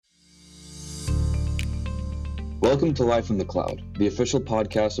Welcome to Life in the Cloud, the official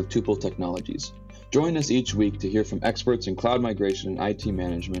podcast of Tuple Technologies. Join us each week to hear from experts in cloud migration and IT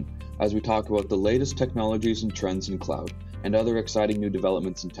management as we talk about the latest technologies and trends in cloud and other exciting new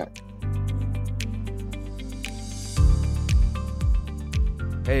developments in tech.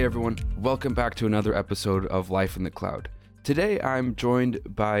 Hey everyone, welcome back to another episode of Life in the Cloud. Today I'm joined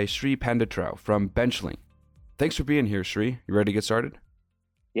by Sri Panditrao from Benchling. Thanks for being here, Sri. You ready to get started?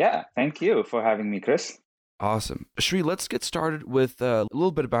 Yeah, thank you for having me, Chris. Awesome. Sri, let's get started with a little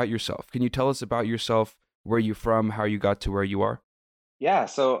bit about yourself. Can you tell us about yourself, where you're from, how you got to where you are? Yeah,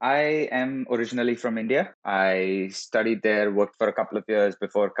 so I am originally from India. I studied there, worked for a couple of years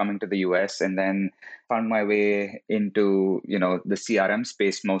before coming to the US, and then found my way into, the CRM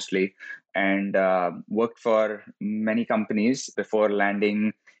space mostly, and worked for many companies before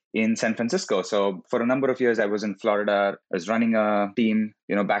landing in San Francisco. So for a number of years, I was in Florida. I was running a team.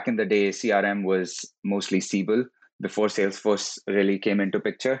 Back in the day, CRM was mostly Siebel before Salesforce really came into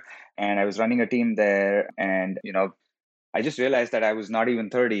picture. And I was running a team there, and I just realized that I was not even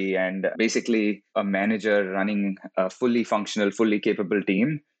 30 and basically a manager running a fully functional, fully capable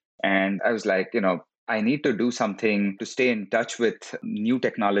team. And I was like, I need to do something to stay in touch with new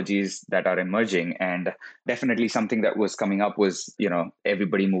technologies that are emerging. And definitely something that was coming up was,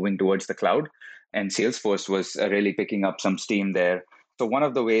 everybody moving towards the cloud. And Salesforce was really picking up some steam there. So one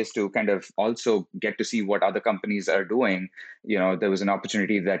of the ways to kind of also get to see what other companies are doing, there was an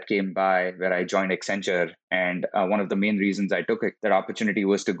opportunity that came by where I joined Accenture. And one of the main reasons I took that opportunity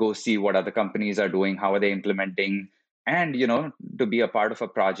was to go see what other companies are doing, how are they implementing, and, to be a part of a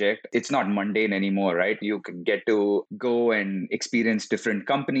project. It's not mundane anymore, right? You can get to go and experience different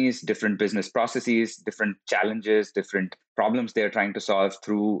companies, different business processes, different challenges, different problems they're trying to solve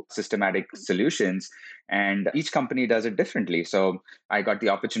through systematic solutions. And each company does it differently. So I got the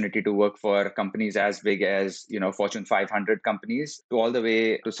opportunity to work for companies as big as, Fortune 500 companies to all the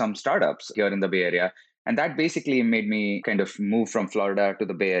way to some startups here in the Bay Area. And that basically made me kind of move from Florida to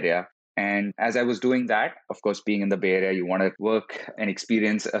the Bay Area. And as I was doing that, of course, being in the Bay Area, you want to work and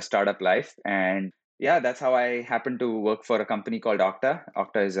experience a startup life. And yeah, that's how I happened to work for a company called Okta.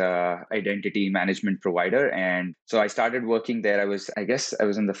 Okta is a identity management provider. And so I started working there. I was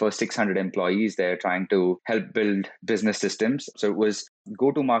in the first 600 employees there trying to help build business systems. So it was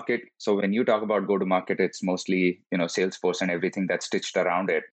go-to-market. So when you talk about go-to-market, it's mostly, Salesforce and everything that's stitched around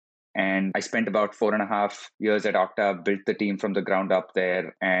it. And I spent about 4.5 years at Okta, built the team from the ground up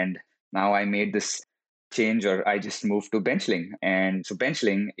there. And now I made this change, or I just moved to Benchling. And so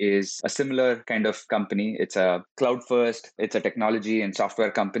Benchling is a similar kind of company. It's a cloud first, it's a technology and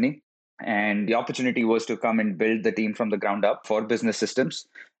software company. And the opportunity was to come and build the team from the ground up for business systems.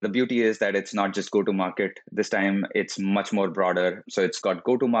 The beauty is that it's not just go to market. This time it's much more broader. So it's got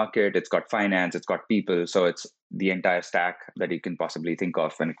go to market, it's got finance, it's got people. So it's the entire stack that you can possibly think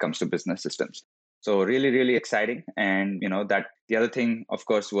of when it comes to business systems. So really, really exciting. And, that the other thing, of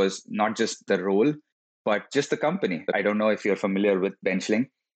course, was not just the role, but just the company. I don't know if you're familiar with Benchling,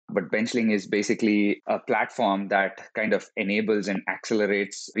 but Benchling is basically a platform that kind of enables and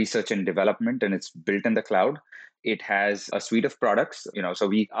accelerates research and development, and it's built in the cloud. It has a suite of products, so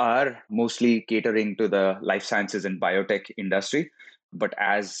we are mostly catering to the life sciences and biotech industry. But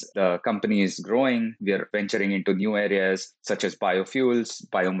as the company is growing, we are venturing into new areas such as biofuels,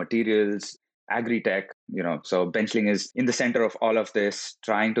 biomaterials, agri-tech, so Benchling is in the center of all of this,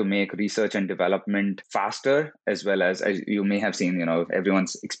 trying to make research and development faster, as well as you may have seen,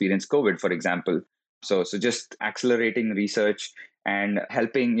 everyone's experienced COVID, for example. So just accelerating research and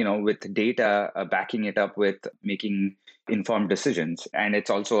helping, with data, backing it up with making informed decisions. And it's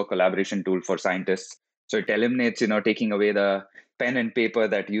also a collaboration tool for scientists. So it eliminates, taking away the pen and paper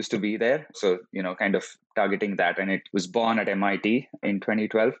that used to be there. So, kind of targeting that. And it was born at MIT in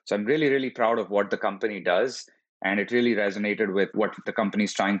 2012. So I'm really, really proud of what the company does. And it really resonated with what the company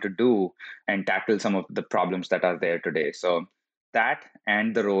is trying to do and tackle some of the problems that are there today. So that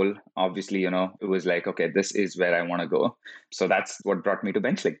and the role, obviously, it was like, okay, this is where I want to go. So that's what brought me to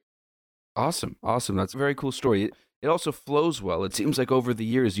Benchling. Awesome. That's a very cool story. It also flows well. It seems like over the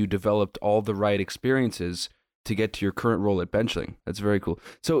years you developed all the right experiences to get to your current role at Benchling. That's very cool.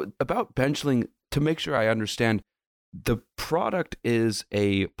 So about Benchling, to make sure I understand, the product is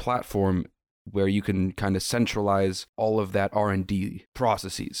a platform where you can kind of centralize all of that R&D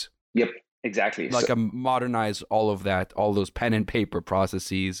processes. Yep, exactly. Modernize all of that, all those pen and paper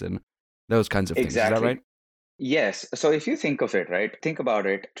processes and those kinds of things. Exactly. Is that right? Yes. So if you think of it, right, think about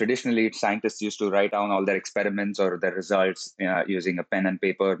it. Traditionally, scientists used to write down all their experiments or their results using a pen and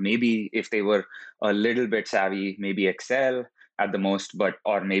paper. Maybe if they were a little bit savvy, maybe Excel. at the most, but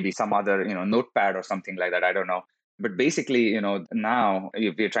or maybe some other, notepad or something like that. I don't know. But basically, now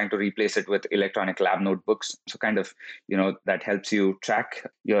we're trying to replace it with electronic lab notebooks. So kind of, that helps you track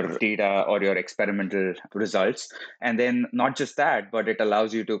your data or your experimental results. And then not just that, but it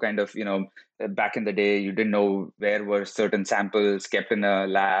allows you to kind of, back in the day, you didn't know where were certain samples kept in a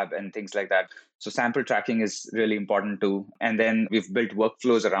lab and things like that. So sample tracking is really important too. And then we've built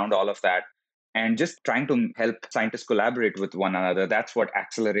workflows around all of that and just trying to help scientists collaborate with one another. That's what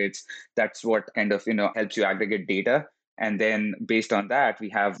accelerates. That's what kind of, helps you aggregate data. And then based on that, we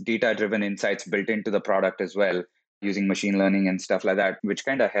have data-driven insights built into the product as well, using machine learning and stuff like that, which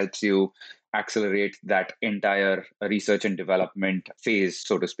kind of helps you accelerate that entire research and development phase,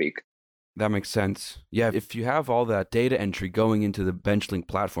 so to speak. That makes sense. Yeah, if you have all that data entry going into the Benchling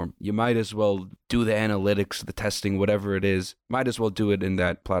platform, you might as well do the analytics, the testing, whatever it is, might as well do it in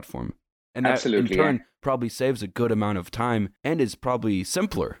that platform. And that Absolutely, in turn probably saves a good amount of time and is probably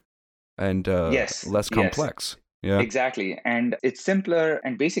simpler and less complex. Yeah, exactly. And it's simpler,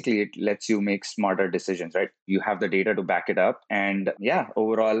 and basically it lets you make smarter decisions, right? You have the data to back it up. And yeah,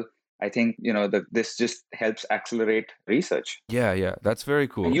 overall, I think, this just helps accelerate research. Yeah, that's very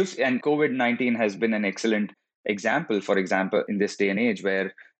cool. And COVID-19 has been an excellent example, for example, in this day and age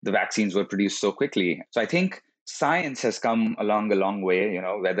where the vaccines were produced so quickly. So I think science has come along a long way,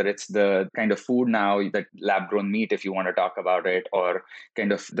 whether it's the kind of food now, that lab grown meat, if you want to talk about it, or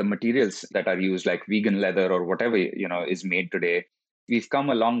kind of the materials that are used, like vegan leather or whatever, is made today. We've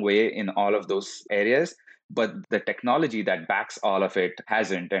come a long way in all of those areas, but the technology that backs all of it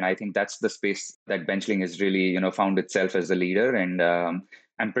hasn't. And I think that's the space that Benchling has really, found itself as a leader. And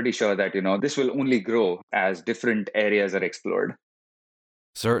I'm pretty sure that, this will only grow as different areas are explored.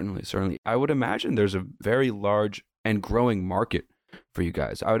 Certainly. I would imagine there's a very large and growing market for you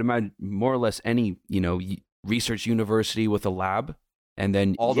guys. I would imagine more or less any, research university with a lab, and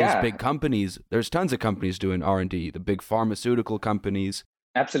then all those big companies. There's tons of companies doing R&D, the big pharmaceutical companies.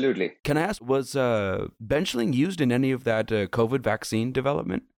 Absolutely. Can I ask, was Benchling used in any of that COVID vaccine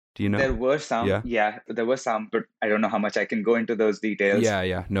development? Do you know? There were some. Yeah, there were some, but I don't know how much I can go into those details.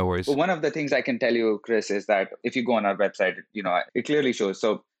 Yeah, no worries. But one of the things I can tell you, Chris, is that if you go on our website, it clearly shows.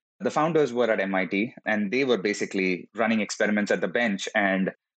 So the founders were at MIT, and they were basically running experiments at the bench,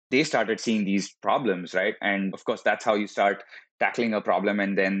 and they started seeing these problems, right? And of course, that's how you start tackling a problem.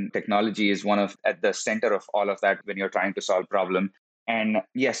 And then technology is at the center of all of that when you're trying to solve problem. And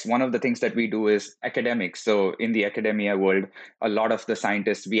yes, one of the things that we do is academics. So in the academia world, a lot of the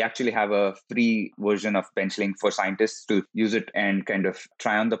scientists, we actually have a free version of Benchling for scientists to use it and kind of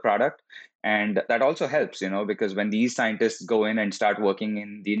try on the product. And that also helps, because when these scientists go in and start working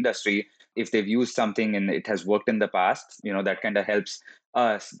in the industry, if they've used something and it has worked in the past, that kind of helps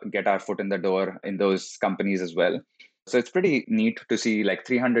us get our foot in the door in those companies as well. So it's pretty neat to see like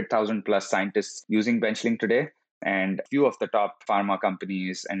 300,000 plus scientists using Benchling today, and a few of the top pharma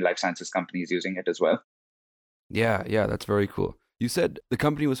companies and life sciences companies using it as well. Yeah, that's very cool. You said the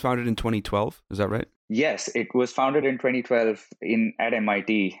company was founded in 2012, is that right? Yes, it was founded in 2012 at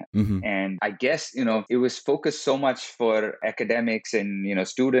MIT. Mm-hmm. And I guess, it was focused so much for academics and,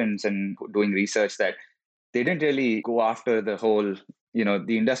 students and doing research that they didn't really go after the whole,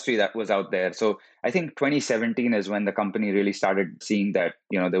 the industry that was out there. So I think 2017 is when the company really started seeing that,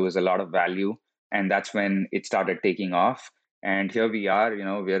 there was a lot of value. And that's when it started taking off. And here we are,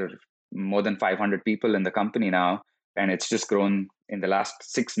 we're more than 500 people in the company now. And it's just grown in the last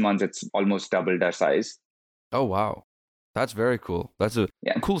 6 months. It's almost doubled our size. Oh, wow. That's very cool. That's a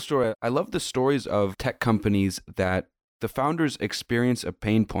cool story. I love the stories of tech companies that the founders experience a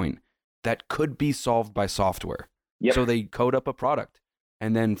pain point that could be solved by software. Yep. So they code up a product.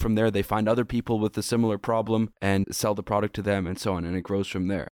 And then from there, they find other people with a similar problem and sell the product to them and so on. And it grows from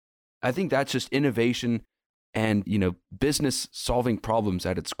there. I think that's just innovation and, business solving problems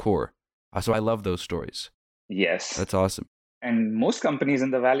at its core. So I love those stories. Yes. That's awesome. And most companies in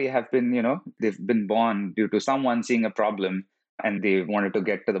the Valley have been, they've been born due to someone seeing a problem and they wanted to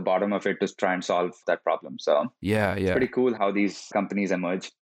get to the bottom of it to try and solve that problem. So yeah. It's pretty cool how these companies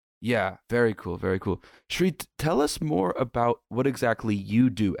emerge. Yeah, very cool. Shri, tell us more about what exactly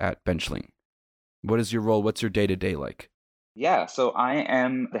you do at Benchling. What is your role? What's your day-to-day like? Yeah, so I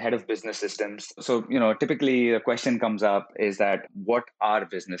am the head of business systems. So, typically the question comes up is that what are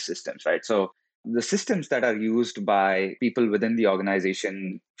business systems, right? So the systems that are used by people within the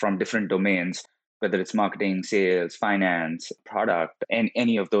organization from different domains, whether it's marketing, sales, finance, product, and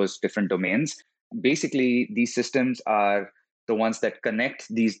any of those different domains, basically these systems are the ones that connect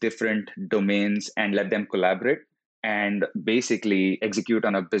these different domains and let them collaborate and basically execute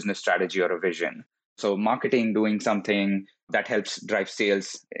on a business strategy or a vision. So marketing doing something that helps drive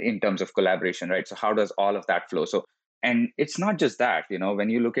sales in terms of collaboration, right? So how does all of that flow? So, and it's not just that, when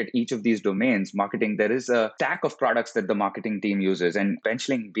you look at each of these domains, marketing, there is a stack of products that the marketing team uses. And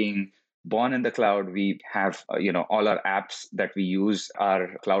Benchling being born in the cloud, we have, all our apps that we use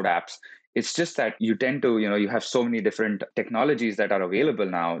are cloud apps. It's just that you tend to, you have so many different technologies that are available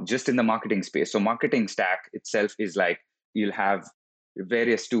now just in the marketing space. So marketing stack itself is like, you'll have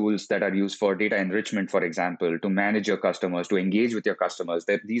various tools that are used for data enrichment, for example, to manage your customers, to engage with your customers.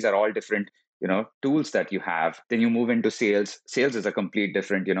 That these are all different, tools that you have. Then you move into sales. Sales is a complete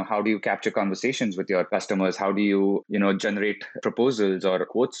different, how do you capture conversations with your customers? How do you, generate proposals or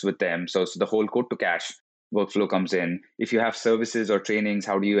quotes with them? So the whole quote to cash workflow comes in. If you have services or trainings,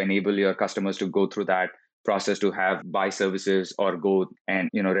 how do you enable your customers to go through that process to have buy services or go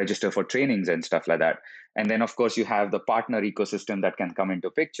and register for trainings and stuff like that? And then of course you have the partner ecosystem that can come into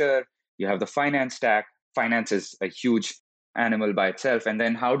picture. You have the finance stack. Finance is a huge animal by itself. And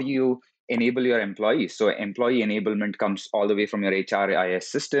then how do you enable your employees? So employee enablement comes all the way from your HRIS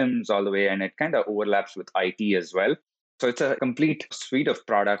systems all the way, and it kind of overlaps with IT as well. So it's a complete suite of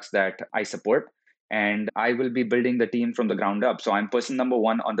products that I support. And I will be building the team from the ground up. So I'm person number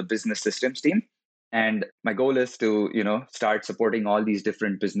one on the business systems team. And my goal is to, start supporting all these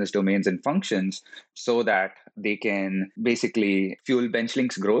different business domains and functions so that they can basically fuel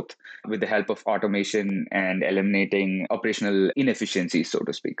Benchling's growth with the help of automation and eliminating operational inefficiencies, so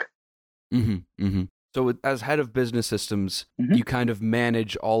to speak. Mm-hmm, mm-hmm. So as head of business systems, you kind of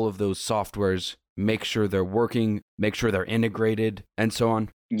manage all of those softwares, make sure they're working, make sure they're integrated, and so on.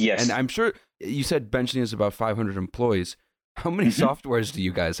 Yes. And I'm sure you said Benchling is about 500 employees. How many softwares do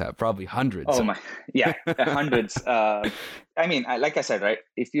you guys have? Probably hundreds. Oh my, yeah, hundreds. Like I said, right,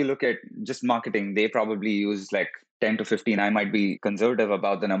 if you look at just marketing, they probably use like 10 to 15. I might be conservative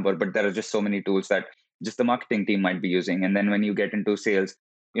about the number, but there are just so many tools that just the marketing team might be using. And then when you get into sales,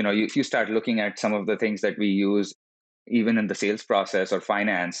 if you start looking at some of the things that we use, even in the sales process or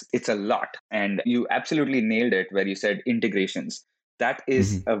finance, it's a lot. And you absolutely nailed it where you said integrations. That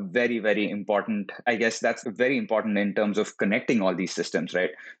is a very, very important, I guess that's very important in terms of connecting all these systems,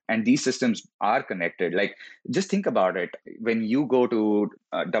 right? And these systems are connected. Like, just think about it. When you go to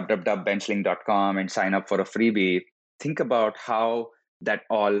www.benchling.com and sign up for a freebie, think about how that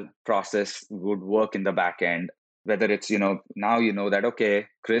all process would work in the back end. Whether it's, now you know that, okay,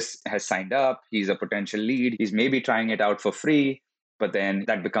 Chris has signed up, he's a potential lead, he's maybe trying it out for free, but then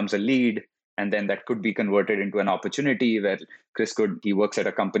that becomes a lead. And then that could be converted into an opportunity where he works at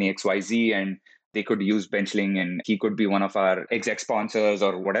a company XYZ and they could use Benchling and he could be one of our exec sponsors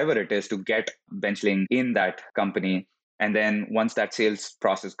or whatever it is to get Benchling in that company. And then once that sales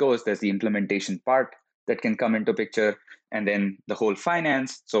process goes, there's the implementation part that can come into picture. And then the whole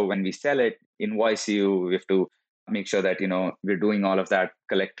finance. So when we sell it, invoice you, we have to make sure that, we're doing all of that,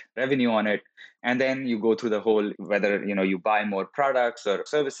 collect revenue on it. And then you go through the whole, whether, you buy more products or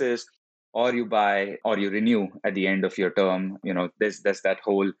services, or you buy or you renew at the end of your term. There's that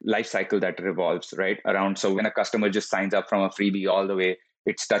whole life cycle that revolves right around. So when a customer just signs up from a freebie all the way,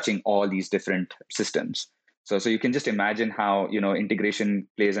 it's touching all these different systems. So you can just imagine how, integration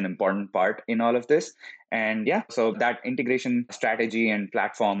plays an important part in all of this. And yeah, so that integration strategy and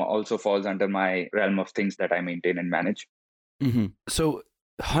platform also falls under my realm of things that I maintain and manage. Mm-hmm. So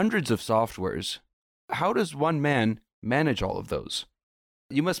hundreds of softwares. How does one man manage all of those?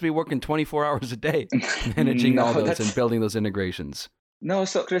 You must be working 24 hours a day managing all those and building those integrations. No,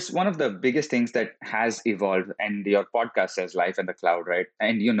 so Chris, one of the biggest things that has evolved, and your podcast says life in the cloud, right?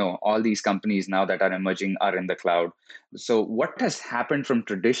 And all these companies now that are emerging are in the cloud. So what has happened from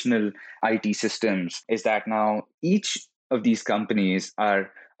traditional IT systems is that now each of these companies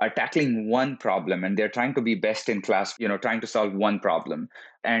are tackling one problem and they're trying to be best in class, trying to solve one problem.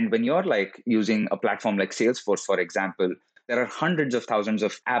 And when you're like using a platform like Salesforce, for example, there are hundreds of thousands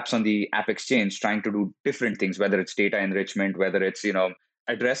of apps on the App Exchange trying to do different things, whether it's data enrichment, whether it's,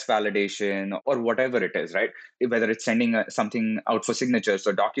 address validation or whatever it is, right? Whether it's sending something out for signatures.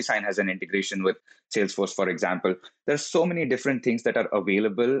 So DocuSign has an integration with Salesforce, for example. There's so many different things that are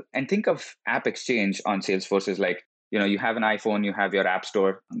available. And think of App Exchange on Salesforce as like, you have an iPhone, you have your app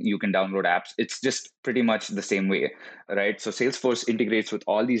store, you can download apps. It's just pretty much the same way, right? So Salesforce integrates with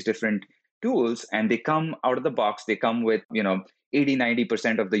all these different tools and they come out of the box. They come with,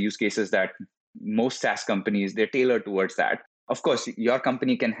 80-90% of the use cases that most SaaS companies, they're tailored towards that. Of course, your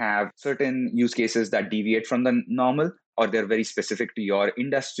company can have certain use cases that deviate from the normal, or they're very specific to your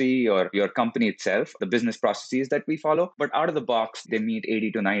industry or your company itself, the business processes that we follow. But out of the box, they meet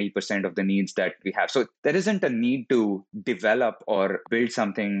 80 to 90% of the needs that we have. So there isn't a need to develop or build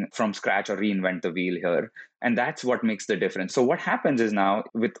something from scratch or reinvent the wheel here. And that's what makes the difference. So what happens is now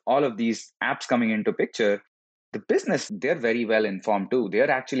with all of these apps coming into picture, the business, they're very well informed too.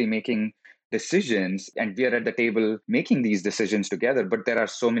 They're actually making decisions and we are at the table making these decisions together, but there are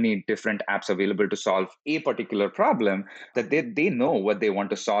so many different apps available to solve a particular problem that they know what they want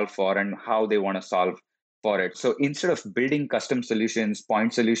to solve for and how they want to solve for it. So instead of building custom solutions,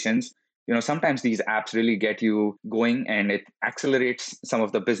 point solutions, sometimes these apps really get you going and it accelerates some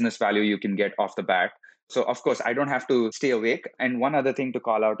of the business value you can get off the bat. So of course, I don't have to stay awake. And one other thing to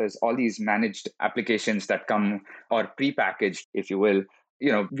call out is all these managed applications that come or pre-packaged, if you will.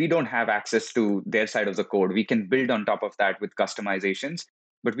 We don't have access to their side of the code. We can build on top of that with customizations,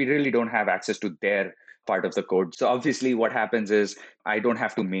 but we really don't have access to their part of the code. So obviously what happens is I don't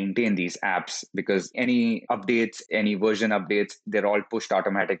have to maintain these apps because any updates, any version updates, they're all pushed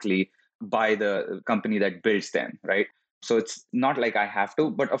automatically by the company that builds them, right? So it's not like I have to,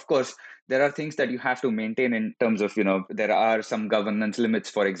 but of course, there are things that you have to maintain in terms of, there are some governance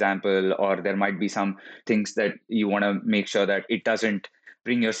limits, for example, or there might be some things that you want to make sure that it doesn't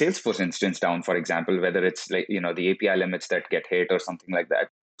bring your Salesforce instance down, for example, whether it's like, the API limits that get hit or something like that.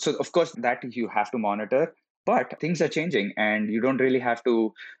 So of course, that you have to monitor, but things are changing and you don't really have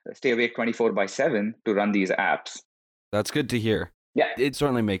to stay awake 24/7 to run these apps. That's good to hear. Yeah. It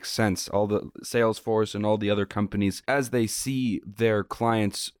certainly makes sense. All the Salesforce and all the other companies, as they see their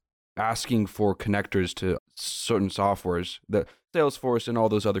clients asking for connectors to certain softwares, the Salesforce and all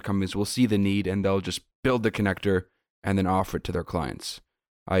those other companies will see the need and they'll just build the connector and then offer it to their clients.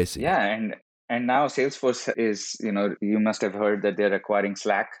 I see. Yeah, and now Salesforce is, you must have heard that they're acquiring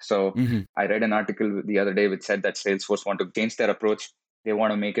Slack. So I read an article the other day which said that Salesforce want to change their approach. They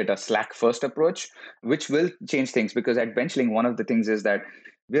want to make it a Slack first approach, which will change things because at Benchling, one of the things is that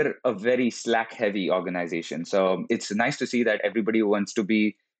we're a very Slack heavy organization. So it's nice to see that everybody wants to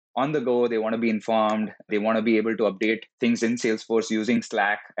be on the go. They want to be informed. They want to be able to update things in Salesforce using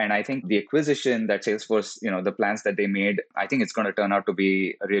Slack. And I think the acquisition that Salesforce, the plans that they made, I think it's going to turn out to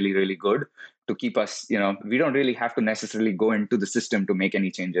be really, really good to keep us, we don't really have to necessarily go into the system to make any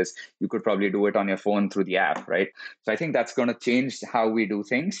changes. You could probably do it on your phone through the app, right? So I think that's going to change how we do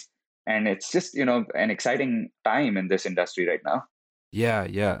things. And it's just, an exciting time in this industry right now. Yeah.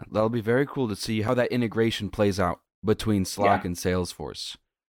 That'll be very cool to see how that integration plays out between Slack and Salesforce.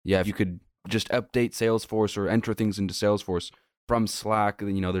 Yeah, if you could just update Salesforce or enter things into Salesforce from Slack,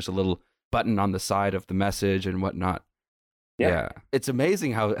 then, there's a little button on the side of the message and whatnot. Yeah. It's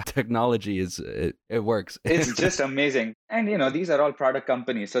amazing how technology it works. It's just amazing. And, these are all product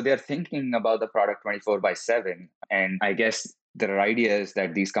companies. So they're thinking about the product 24/7. And I guess there are ideas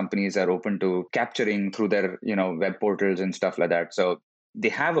that these companies are open to capturing through their, web portals and stuff like that. So they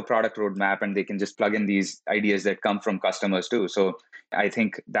have a product roadmap and they can just plug in these ideas that come from customers too. So I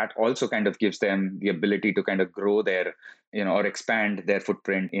think that also kind of gives them the ability to kind of grow their, or expand their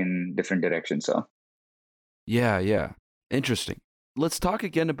footprint in different directions. So yeah. Interesting. Let's talk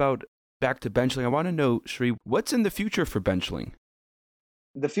again about back to Benchling. I want to know, Sri, what's in the future for Benchling?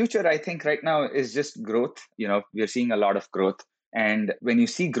 The future, I think right now is just growth. We're seeing a lot of growth. And when you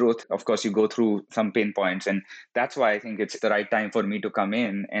see growth, of course, you go through some pain points. And that's why I think it's the right time for me to come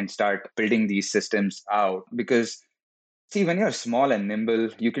in and start building these systems out. Because, see, when you're small and nimble,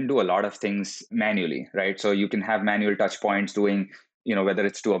 you can do a lot of things manually, right? So you can have manual touch points doing, whether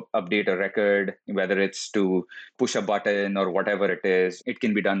it's to update a record, whether it's to push a button or whatever it is, it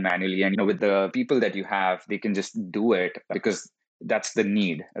can be done manually. And, with the people that you have, they can just do it because that's the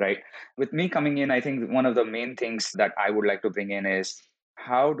need, right? With me coming in, I think one of the main things that I would like to bring in is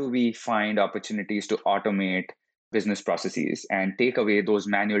how do we find opportunities to automate business processes and take away those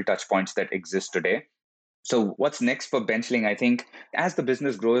manual touch points that exist today. So what's next for Benchling? I think as the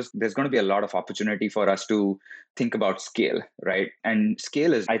business grows, there's going to be a lot of opportunity for us to think about scale, right? And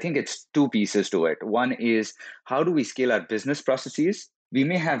scale is, I think it's two pieces to it. One is how do we scale our business processes? We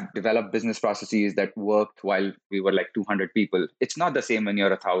may have developed business processes that worked while we were like 200 people. It's not the same when you're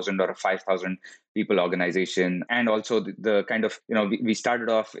 1,000 or a 5,000 people organization. And also the kind of, we started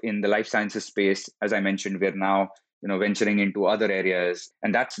off in the life sciences space. As I mentioned, we're now, venturing into other areas.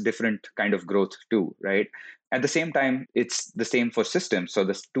 And that's different kind of growth too, right? At the same time, it's the same for systems. So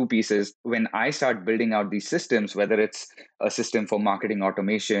there's two pieces. When I start building out these systems, whether it's a system for marketing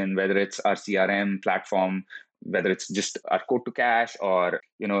automation, whether it's our CRM platform, whether it's just our code to cash or,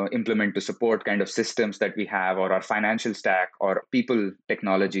 implement to support kind of systems that we have, or our financial stack or people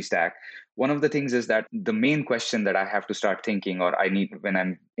technology stack, one of the things is that the main question that I have to start thinking, or I need when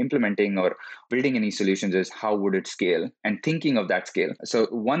I'm implementing or building any solutions, is how would it scale, and thinking of that scale. So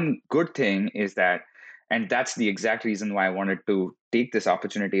one good thing is that, and that's the exact reason why I wanted to take this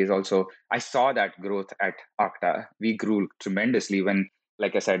opportunity, is also I saw that growth at Okta. We grew tremendously when,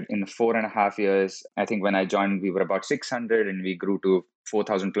 like I said, in 4.5 years, I think when I joined, we were about 600 and we grew to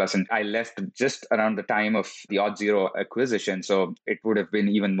 4,000 plus. And I left just around the time of the Auth0 acquisition. So it would have been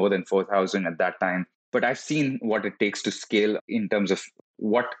even more than 4,000 at that time. But I've seen what it takes to scale in terms of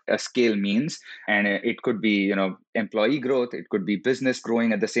what a scale means. And it could be, employee growth, it could be business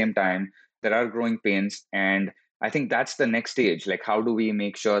growing at the same time. There are growing pains. And I think that's the next stage. Like, how do we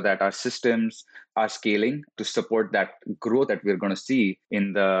make sure that our systems are scaling to support that growth that we're going to see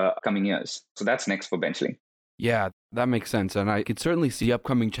in the coming years? So that's next for Benchling. Yeah, that makes sense. And I could certainly see the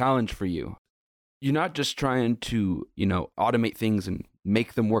upcoming challenge for you. You're not just trying to, automate things and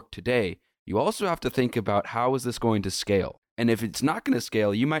make them work today. You also have to think about, how is this going to scale? And if it's not going to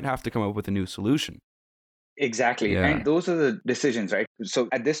scale, you might have to come up with a new solution. Exactly. Yeah. And those are the decisions, right? So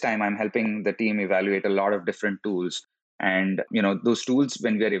at this time, I'm helping the team evaluate a lot of different tools. And, those tools,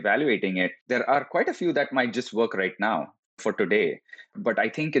 when we're evaluating it, there are quite a few that might just work right now for today. But I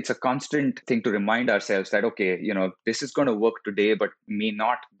think it's a constant thing to remind ourselves that, okay, this is going to work today, but may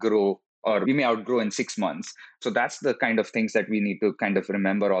not grow, or we may outgrow in 6 months. So that's the kind of things that we need to kind of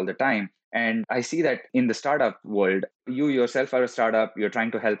remember all the time. And I see that in the startup world, you yourself are a startup, you're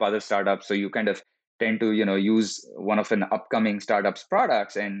trying to help other startups. So you kind of tend to use one of an upcoming startup's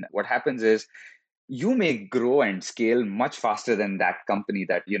products, and what happens is you may grow and scale much faster than that company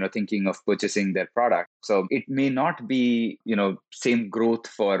that thinking of purchasing their product. So it may not be same growth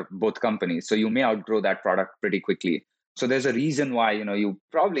for both companies, so you may outgrow that product pretty quickly. So there's a reason why you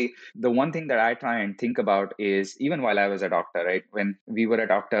probably, the one thing that I try and think about is, even while I was at Okta, right, when we were at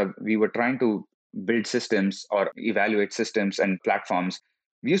Okta, we were trying to build systems or evaluate systems and platforms.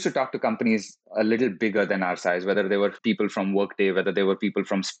 We used to talk to companies a little bigger than our size, whether they were people from Workday, whether they were people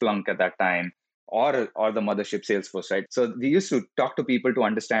from Splunk at that time, or the mothership Salesforce, right? So we used to talk to people to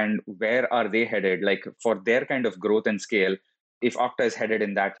understand where are they headed, like for their kind of growth and scale. If Okta is headed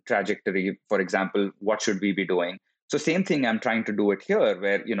in that trajectory, for example, what should we be doing? So same thing I'm trying to do it here,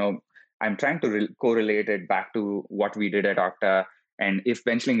 where I'm trying to correlate it back to what we did at Okta. And if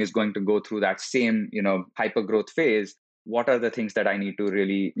Benchling is going to go through that same hyper growth phase, what are the things that I need to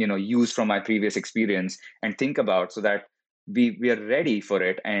really use from my previous experience and think about, so that we are ready for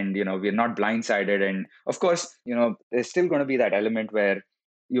it, and we're not blindsided. And of course, there's still going to be that element where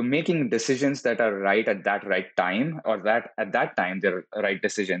you're making decisions that are right at that right time, or that at that time they're right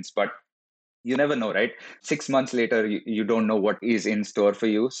decisions, but you never know, right? 6 months later, you don't know what is in store for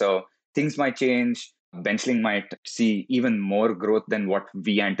you. So things might change. Benchling might see even more growth than what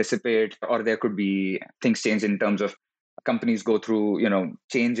we anticipate, or there could be things change in terms of companies go through,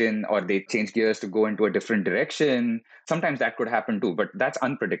 change in, or they change gears to go into a different direction. Sometimes that could happen too, but that's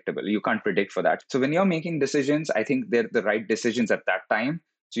unpredictable. You can't predict for that. So when you're making decisions, I think they're the right decisions at that time.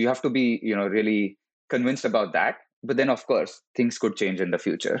 So you have to be, really convinced about that. But then, of course, things could change in the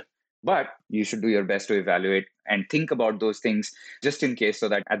future. But you should do your best to evaluate and think about those things just in case, so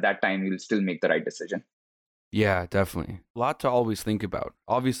that at that time you'll still make the right decision. Yeah, definitely. A lot to always think about.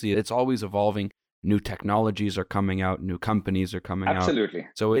 Obviously, it's always evolving. New technologies are coming out, new companies are coming out. Absolutely.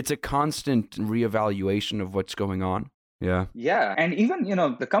 So it's a constant reevaluation of what's going on. Yeah. Yeah. And even,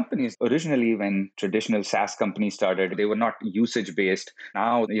 the companies originally, when traditional SaaS companies started, they were not usage based.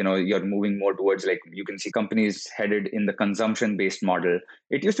 Now, you're moving more towards, like, you can see companies headed in the consumption based model.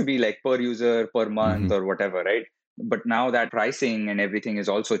 It used to be like per user, per month, or whatever, right? But now that pricing and everything is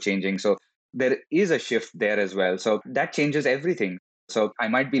also changing. So there is a shift there as well. So that changes everything. So I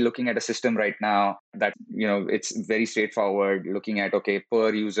might be looking at a system right now that, it's very straightforward, looking at, okay,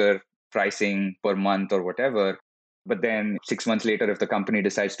 per user pricing per month or whatever. But then 6 months later, if the company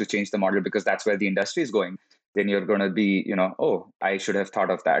decides to change the model because that's where the industry is going, then you're going to be, oh, I should have thought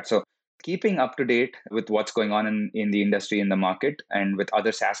of that. So keeping up to date with what's going on in the industry, in the market, and with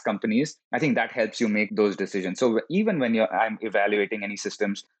other SaaS companies, I think that helps you make those decisions. So even when I'm evaluating any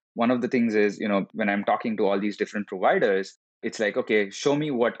systems, one of the things is, when I'm talking to all these different providers, it's like, okay, show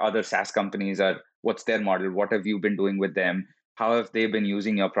me what other SaaS companies are, what's their model, what have you been doing with them, how have they been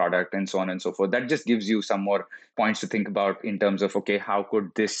using your product, and so on and so forth. That just gives you some more points to think about in terms of, okay, how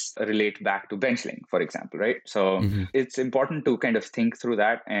could this relate back to Benchling, for example, right? So it's important to kind of think through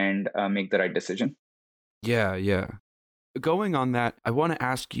that and make the right decision. Yeah. Going on that, I want to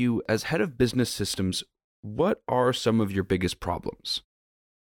ask you, as head of business systems, what are some of your biggest problems?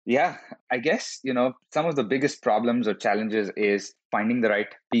 Yeah, I guess, some of the biggest problems or challenges is finding the right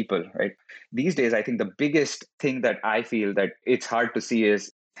people, right? These days, I think the biggest thing that I feel that it's hard to see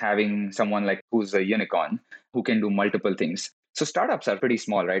is having someone like who's a unicorn who can do multiple things. So startups are pretty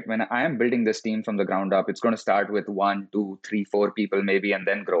small, right? When I am building this team from the ground up, it's going to start with one, two, three, four people maybe, and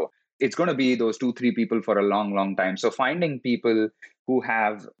then grow. It's going to be those two, three people for a long, long time. So finding people who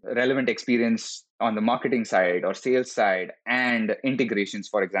have relevant experience on the marketing side or sales side and integrations,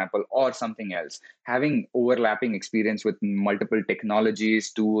 for example, or something else, having overlapping experience with multiple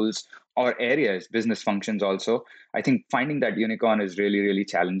technologies, tools, or areas, business functions also, I think finding that unicorn is really, really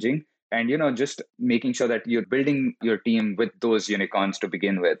challenging. And, just making sure that you're building your team with those unicorns to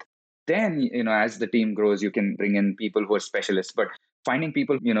begin with. Then, as the team grows, you can bring in people who are specialists. But finding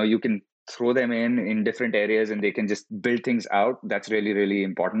people, you can throw them in different areas and they can just build things out. That's really, really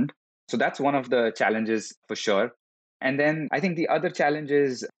important. So that's one of the challenges for sure. And then I think the other challenge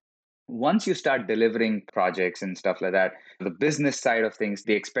is once you start delivering projects and stuff like that, the business side of things,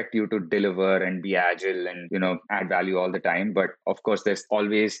 they expect you to deliver and be agile and, add value all the time. But of course, there's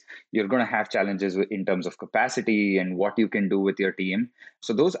always, you're going to have challenges in terms of capacity and what you can do with your team.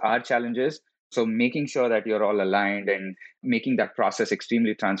 So those are challenges. So making sure that you're all aligned and making that process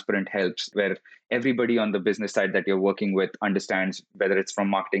extremely transparent helps, where everybody on the business side that you're working with understands, whether it's from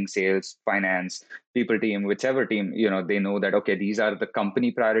marketing, sales, finance, people team, whichever team, they know that, okay, these are the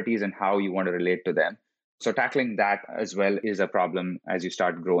company priorities and how you want to relate to them. So tackling that as well is a problem as you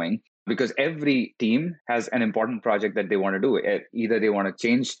start growing, because every team has an important project that they want to do. Either they want to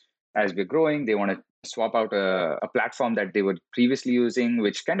change as we're growing, they want to swap out a platform that they were previously using,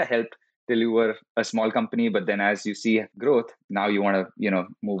 which kind of helped deliver a small company. But then as you see growth, now you want to,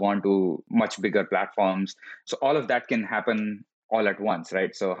 move on to much bigger platforms. So all of that can happen all at once,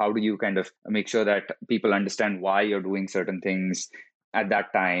 right? So how do you kind of make sure that people understand why you're doing certain things at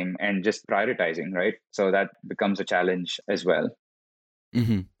that time and just prioritizing, right? So that becomes a challenge as well.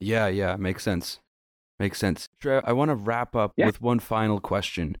 Yeah, makes sense. Makes sense. Shreya, I want to wrap up with one final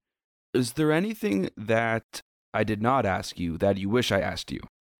question. Is there anything that I did not ask you that you wish I asked you,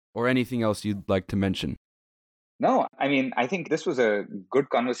 or anything else you'd like to mention? No, I mean, I think this was a good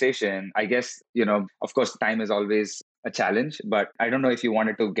conversation. I guess, of course, time is always a challenge, but I don't know if you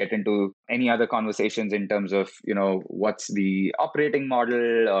wanted to get into any other conversations in terms of, what's the operating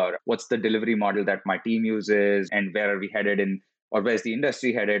model or what's the delivery model that my team uses and where are we headed in, or where's the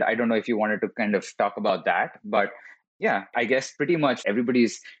industry headed? I don't know if you wanted to kind of talk about that, but yeah, I guess pretty much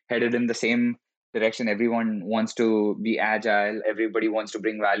everybody's headed in the same direction. Everyone wants to be agile. Everybody wants to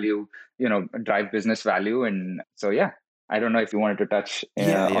bring value, drive business value. And so, yeah, I don't know if you wanted to touch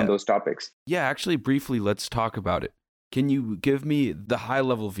on those topics. Yeah, actually, briefly, let's talk about it. Can you give me the high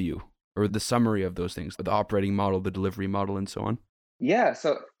level view or the summary of those things, the operating model, the delivery model, and so on? Yeah,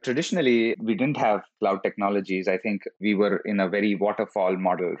 so traditionally, we didn't have cloud technologies. I think we were in a very waterfall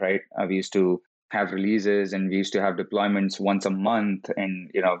model, right? We used to have releases and we used to have deployments once a month, and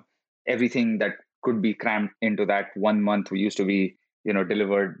everything that could be crammed into that 1 month used to be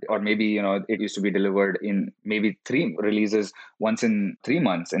delivered, or maybe it used to be delivered in maybe 3 releases once in 3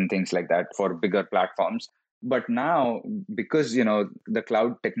 months and things like that for bigger platforms. But now, because the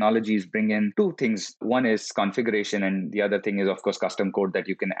cloud technologies bring in 2 things. One is configuration, and the other thing is, of course, custom code that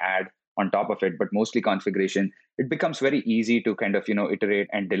you can add on top of it, but mostly configuration. It becomes very easy to kind of iterate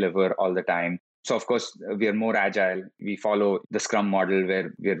and deliver all the time. So of course, we are more agile. We follow the Scrum model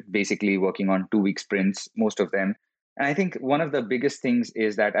where we're basically working on 2-week sprints, most of them. And I think one of the biggest things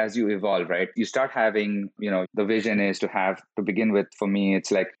is that as you evolve, right, you start having, the vision is to begin with, for me,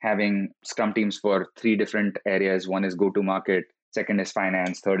 it's like having Scrum teams for 3 different areas. One is go-to-market, second is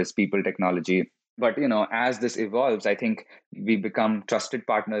finance, third is people technology. But, as this evolves, I think we become trusted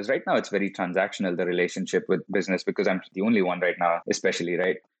partners. Right now, it's very transactional, the relationship with business, because I'm the only one right now, especially,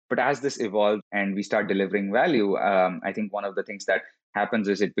 right? But as this evolves and we start delivering value, I think one of the things that happens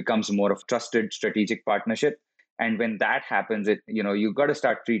is it becomes more of trusted strategic partnership. And when that happens, you got to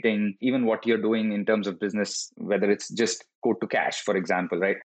start treating even what you're doing in terms of business, whether it's just quote to cash, for example,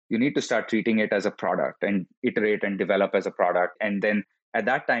 right? You need to start treating it as a product and iterate and develop as a product. And then at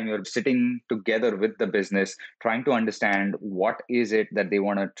that time, you're sitting together with the business, trying to understand what is it that they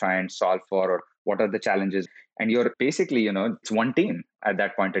want to try and solve for, or what are the challenges. And you're basically, it's one team at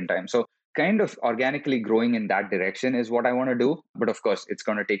that point in time. So kind of organically growing in that direction is what I want to do. But of course, it's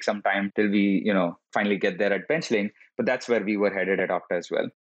going to take some time till we, finally get there at Benchling. But that's where we were headed at Okta as well.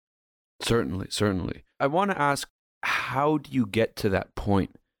 Certainly. I want to ask, how do you get to that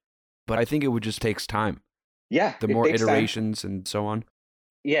point? But I think it would just takes time. Yeah. The more iterations and so on.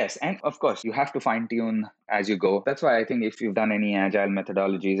 Yes. And of course, you have to fine tune as you go. That's why I think if you've done any agile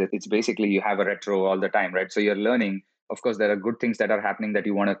methodologies, it's basically you have a retro all the time, right? So you're learning, Of course, there are good things that are happening that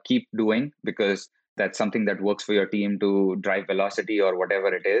you want to keep doing because that's something that works for your team to drive velocity or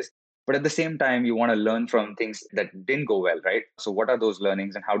whatever it is. But at the same time, you want to learn from things that didn't go well, right? So what are those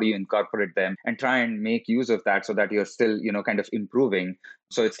learnings and how do you incorporate them and try and make use of that so that you're still, kind of improving.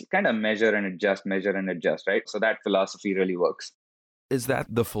 So it's kind of measure and adjust, right? So that philosophy really works. Is that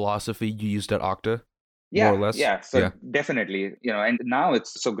the philosophy you used at Okta? More Yeah, or less? yeah. So definitely, and now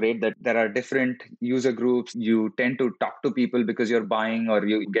it's so great that there are different user groups. You tend to talk to people because you're buying, or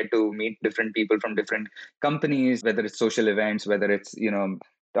you get to meet different people from different companies, whether it's social events, whether it's,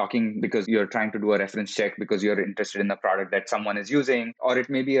 talking because you're trying to do a reference check because you're interested in the product that someone is using, or it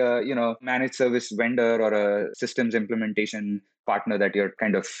may be a, managed service vendor or a systems implementation partner that you're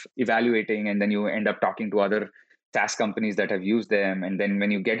kind of evaluating. And then you end up talking to other SaaS companies that have used them. And then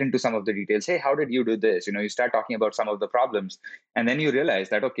when you get into some of the details, hey, how did you do this? You start talking about some of the problems. And then you realize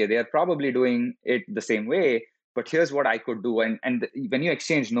that, okay, they are probably doing it the same way, but here's what I could do. And when you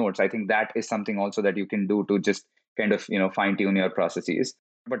exchange notes, I think that is something also that you can do to just kind of, fine tune your processes.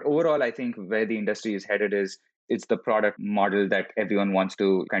 But overall, I think where the industry is headed is it's the product model that everyone wants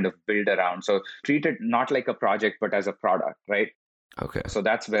to kind of build around. So treat it not like a project, but as a product, right? Okay. So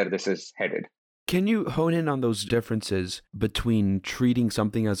that's where this is headed. Can you hone in on those differences between treating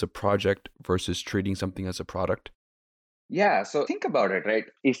something as a project versus treating something as a product? Yeah. So think about it, right?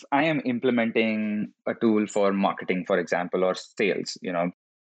 If I am implementing a tool for marketing, for example, or sales,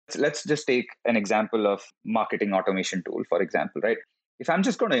 let's just take an example of marketing automation tool, for example, right? If I'm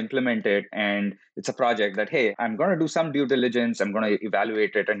just going to implement it and it's a project that, hey, I'm going to do some due diligence, I'm going to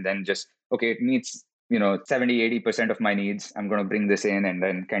evaluate it and then just, okay, it meets 70-80% of my needs, I'm going to bring this in and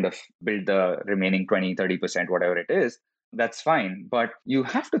then kind of build the remaining 20-30%, whatever it is. That's fine. But you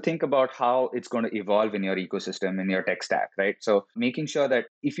have to think about how it's going to evolve in your ecosystem, in your tech stack, right? So making sure that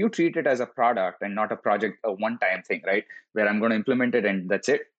if you treat it as a product and not a project, a one-time thing, right? Where I'm going to implement it and that's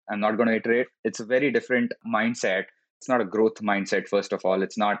it, I'm not going to iterate. It's a very different mindset. It's not a growth mindset, first of all.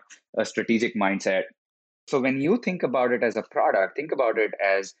 It's not a strategic mindset. So when you think about it as a product, think about it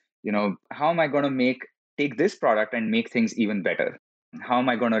as, how am I going to take this product and make things even better? How am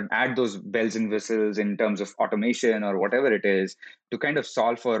I going to add those bells and whistles in terms of automation or whatever it is to kind of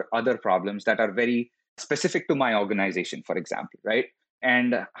solve for other problems that are very specific to my organization, for example, right?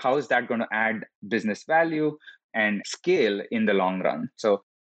 And how is that going to add business value and scale in the long run? So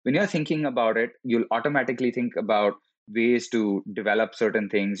when you're thinking about it, you'll automatically think about ways to develop certain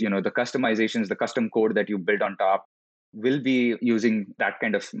things, the customizations, the custom code that you build on top will be using that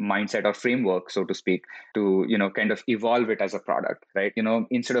kind of mindset or framework, so to speak, to, kind of evolve it as a product, right?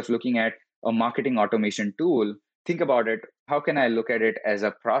 Instead of looking at a marketing automation tool, think about it. How can I look at it as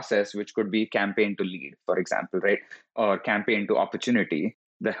a process, which could be campaign to lead, for example, right? Or campaign to opportunity,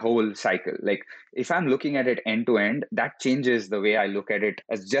 the whole cycle. Like if I'm looking at it end to end, that changes the way I look at it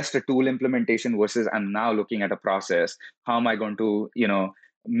as just a tool implementation versus I'm now looking at a process. How am I going to,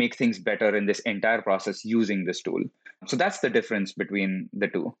 make things better in this entire process using this tool? So that's the difference between the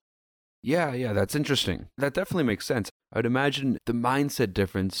two. Yeah, that's interesting. That definitely makes sense. I'd imagine the mindset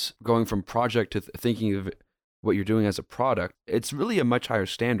difference going from project to thinking of what you're doing as a product, it's really a much higher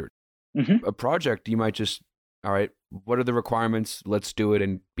standard. Mm-hmm. A project, you might just, all right, what are the requirements? Let's do it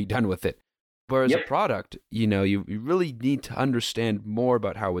and be done with it. Whereas a product, you really need to understand more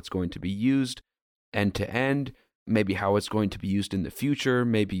about how it's going to be used end to end, maybe how it's going to be used in the future,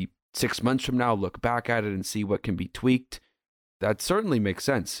 maybe 6 months from now, look back at it and see what can be tweaked. That certainly makes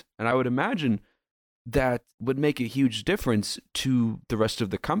sense. And I would imagine that would make a huge difference to the rest of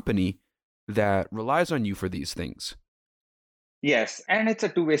the company that relies on you for these things. Yes. And it's a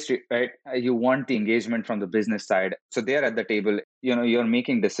two-way street, right? You want the engagement from the business side. So they're at the table, you're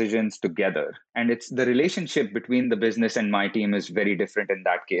making decisions together. And it's the relationship between the business and my team is very different in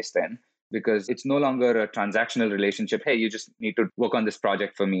that case then, because it's no longer a transactional relationship. Hey, you just need to work on this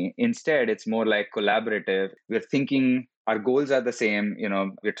project for me. Instead, it's more like collaborative. We're thinking our goals are the same,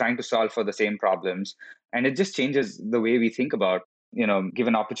 we're trying to solve for the same problems. And it just changes the way we think about, give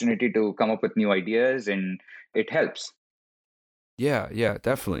an opportunity to come up with new ideas, and it helps. Yeah,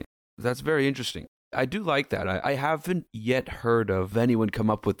 definitely. That's very interesting. I do like that. I haven't yet heard of anyone come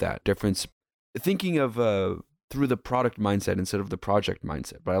up with that difference, thinking of through the product mindset instead of the project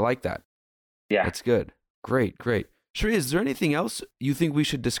mindset. But I like that. Yeah. That's good. Great. Shri, is there anything else you think we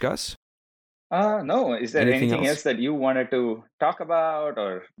should discuss? No. Is there anything else that you wanted to talk about?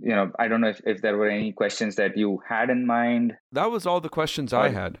 Or, I don't know if there were any questions that you had in mind. That was all the questions I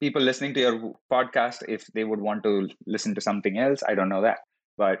had. People listening to your podcast, if they would want to listen to something else, I don't know that.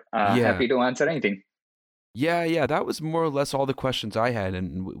 But happy to answer anything. Yeah, that was more or less all the questions I had.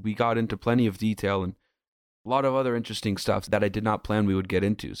 And we got into plenty of detail. And a lot of other interesting stuff that I did not plan we would get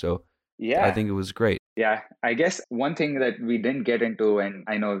into. So Yeah. I think it was great. Yeah, I guess one thing that we didn't get into, and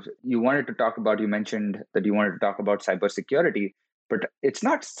I know you mentioned that you wanted to talk about cybersecurity, but it's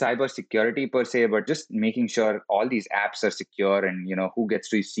not cybersecurity per se, but just making sure all these apps are secure and, who gets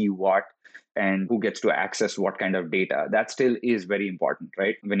to see what and who gets to access what kind of data. That still is very important,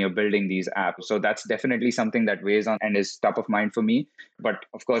 right? When you're building these apps. So that's definitely something that weighs on and is top of mind for me. But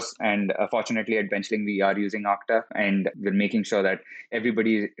of course, and fortunately at Benchling, we are using Okta, and we're making sure that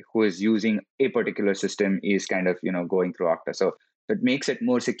everybody who is using a particular system is kind of, going through Okta. So it makes it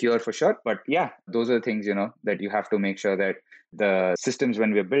more secure for sure. But yeah, those are the things, that you have to make sure that the systems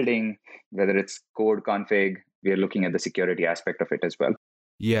when we're building, whether it's code config, we're looking at the security aspect of it as well.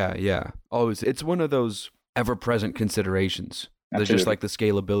 Yeah. Always. It's one of those ever-present considerations. There's Absolutely. just like the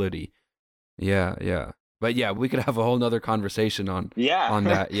scalability. Yeah. But yeah, we could have a whole nother conversation on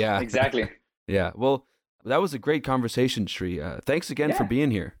that. Yeah. Exactly. Yeah. Well, that was a great conversation, Sri. Thanks again for being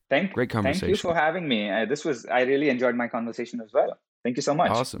here. Great conversation. Thank you for having me. I really enjoyed my conversation as well. Thank you so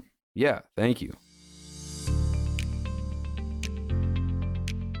much. Awesome. Yeah. Thank you.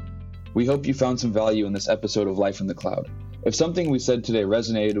 We hope you found some value in this episode of Life in the Cloud. If something we said today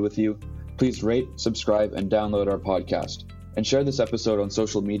resonated with you, please rate, subscribe, and download our podcast, and share this episode on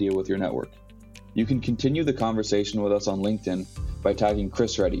social media with your network. You can continue the conversation with us on LinkedIn by tagging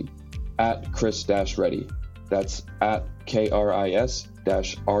Chris Reddy, at Chris-Reddy. That's at KRIS-REDDY,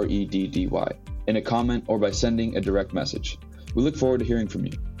 in a comment or by sending a direct message. We look forward to hearing from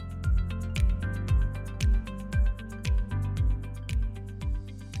you.